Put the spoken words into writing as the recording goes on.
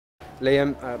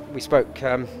Liam, we spoke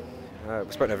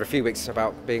over a few weeks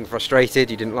about being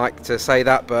frustrated. You didn't like to say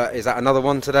that, but is that another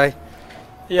one today?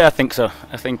 Yeah, I think so.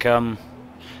 I think from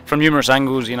numerous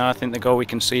angles, I think the goal we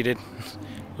conceded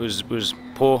was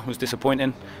poor, was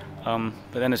disappointing. But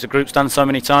then as a group's done so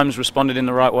many times, responded in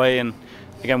the right way, and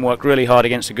again worked really hard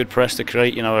against a good press to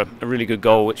create, a really good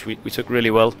goal, which we took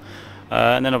really well.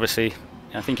 And then obviously,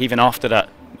 I think even after that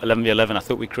 11v11, I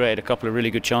thought we created a couple of really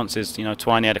good chances.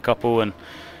 Twiney had a couple, and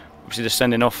obviously just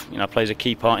sending off, plays a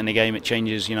key part in the game. It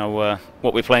changes,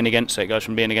 what we're playing against. So it goes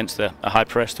from being against a high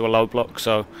press to a low block.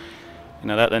 So,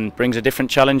 that then brings a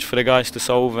different challenge for the guys to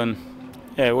solve. And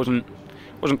yeah, it wasn't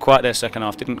quite their second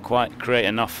half. Didn't quite create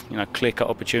enough, clear-cut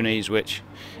opportunities, which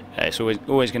it's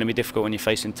always going to be difficult when you're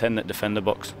facing 10 that defend the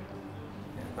box.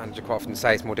 Manager quite often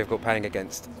say it's more difficult playing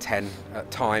against 10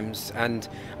 at times, and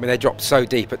I mean they dropped so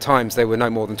deep at times they were no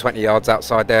more than 20 yards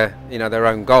outside their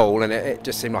own goal, and it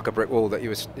just seemed like a brick wall that you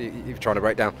were trying to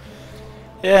break down.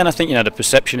 Yeah, and I think the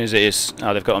perception is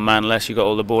they've got a man less, you've got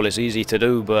all the ball, it's easy to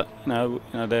do, but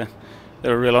they're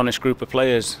a real honest group of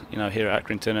players here at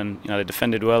Accrington, and they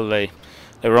defended well, they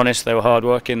were honest, they were hard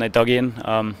working, they dug in,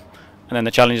 and then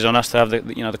the challenge is on us to have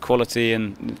the quality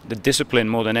and the discipline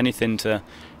more than anything to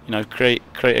create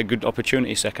a good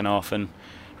opportunity second half. And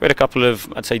we had a couple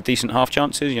of, I'd say, decent half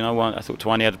chances. One, I thought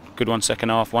Twiney had a good one second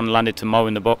half. One landed to Mo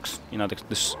in the box.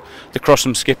 The cross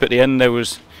and skip at the end. There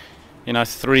was,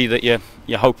 three that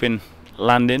you're hoping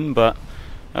land in, but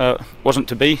wasn't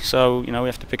to be. So we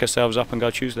have to pick ourselves up and go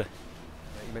Tuesday.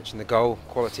 You mentioned the goal,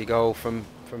 quality goal from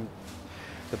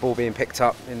the ball being picked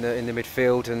up in the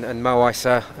midfield, and Mo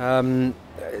Isa,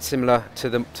 similar to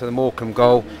the Morecambe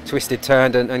goal, twisted,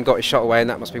 turned, and got his shot away, and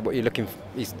that must be what you're looking for.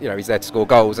 He's there to score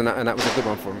goals, and that was a good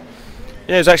one for him.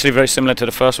 Yeah, it was actually very similar to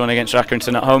the first one against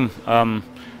Accrington at home,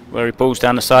 where he pulls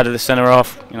down the side of the centre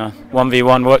half,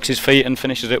 1v1, works his feet and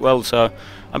finishes it well. So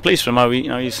I'm pleased for Mo.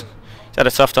 He's had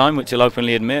a tough time, which he'll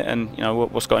openly admit, and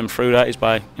what's got him through that is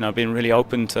by being really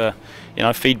open to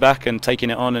feedback and taking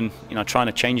it on, and trying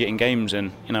to change it in games.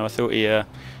 And I thought he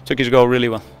took his goal really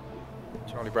well.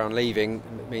 Charlie Brown leaving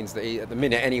means that at the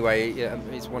minute anyway,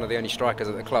 he's one of the only strikers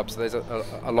at the club, so there's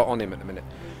a lot on him at the minute.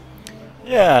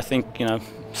 Yeah, I think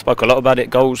spoke a lot about it.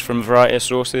 Goals from a variety of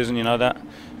sources, and that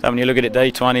when you look at it,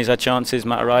 Twiney's had chances,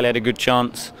 Matt O'Reilly had a good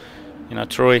chance.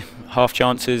 Troy half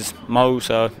chances, Mo,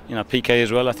 so PK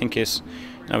as well. I think it's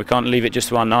we can't leave it just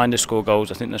to our 9 to score goals.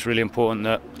 I think that's really important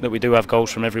that we do have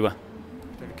goals from everywhere.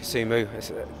 Kasumu,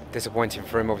 it's disappointing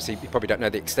for him. Obviously, you probably don't know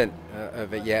the extent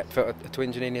of it yet. Felt a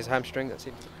twinge in his hamstring. That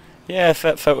seems. Yeah,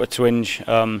 felt a twinge.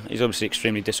 He's obviously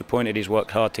extremely disappointed. He's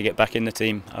worked hard to get back in the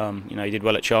team. He did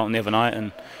well at Charlton the other night,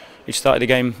 and he started the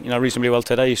game reasonably well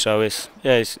today. So it's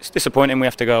disappointing. We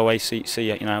have to go away, see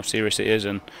how serious it is,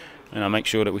 and make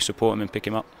sure that we support him and pick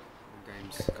him up.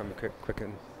 Games coming quick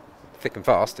and thick and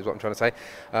fast is what I'm trying to say.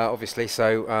 Obviously, so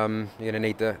you're going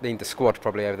to need the squad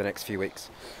probably over the next few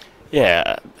weeks.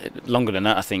 Yeah, longer than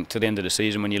that. I think to the end of the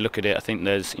season, when you look at it, I think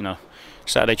there's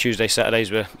Saturday, Tuesday,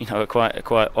 Saturdays were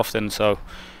quite often. So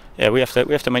yeah, we have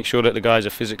to make sure that the guys are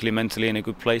physically, mentally in a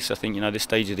good place. I think this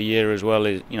stage of the year as well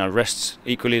is rest's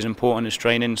equally as important as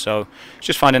training. So it's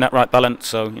just finding that right balance.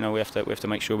 So we have to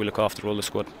make sure we look after all the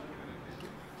squad.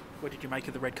 What did you make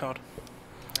of the red card?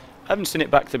 I haven't seen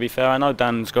it back, to be fair. I know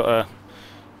Dan's got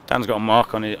a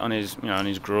mark on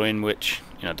his groin, which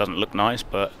doesn't look nice,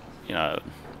 but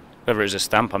whether it's a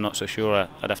stamp, I'm not so sure.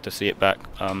 I'd have to see it back.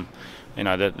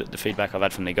 The feedback I've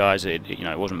had from the guys, it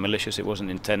wasn't malicious, it wasn't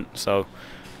intent. So,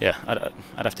 yeah,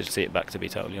 I'd have to see it back, to be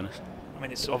totally honest. I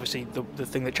mean, it's obviously the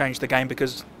thing that changed the game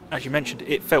because, as you mentioned,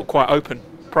 it felt quite open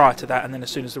prior to that, and then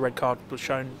as soon as the red card was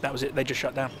shown, that was it. They just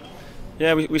shut down.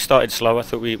 Yeah, we started slow. I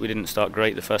thought we didn't start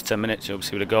great the first 10 minutes,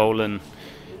 obviously with a goal, and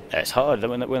it's hard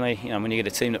when you get a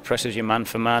team that presses you man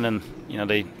for man, and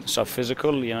they're so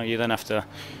physical. You then have to.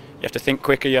 You have to think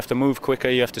quicker, you have to move quicker,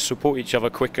 you have to support each other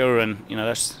quicker, and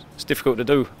it's difficult to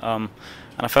do. And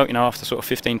I felt after sort of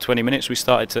 15-20 minutes we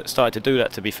started to do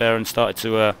that, to be fair, and started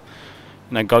to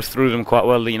go through them quite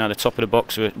well. The top of the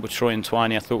box with Troy and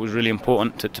Twiney I thought was really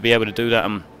important to be able to do that,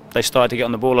 and they started to get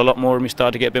on the ball a lot more, and we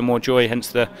started to get a bit more joy, hence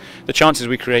the chances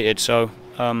we created. So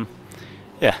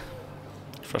yeah,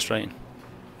 frustrating.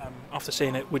 After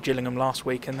seeing it with Gillingham last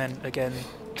week and then again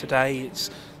today, it's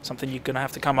something you're going to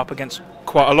have to come up against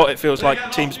quite a lot. It feels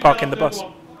like teams parking the bus.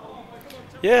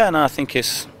 Yeah, and I think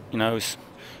it's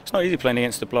not easy playing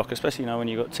against the block, especially when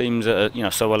you've got teams that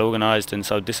are so well organised and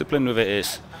so disciplined with it.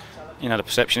 Is the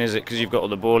perception is that because you've got all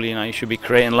the ball, you should be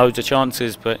creating loads of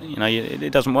chances, but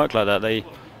it doesn't work like that.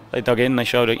 They dug in, they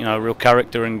showed real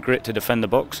character and grit to defend the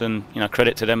box, and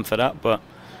credit to them for that. But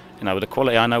with the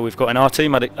quality I know we've got in our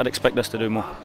team, I'd expect us to do more.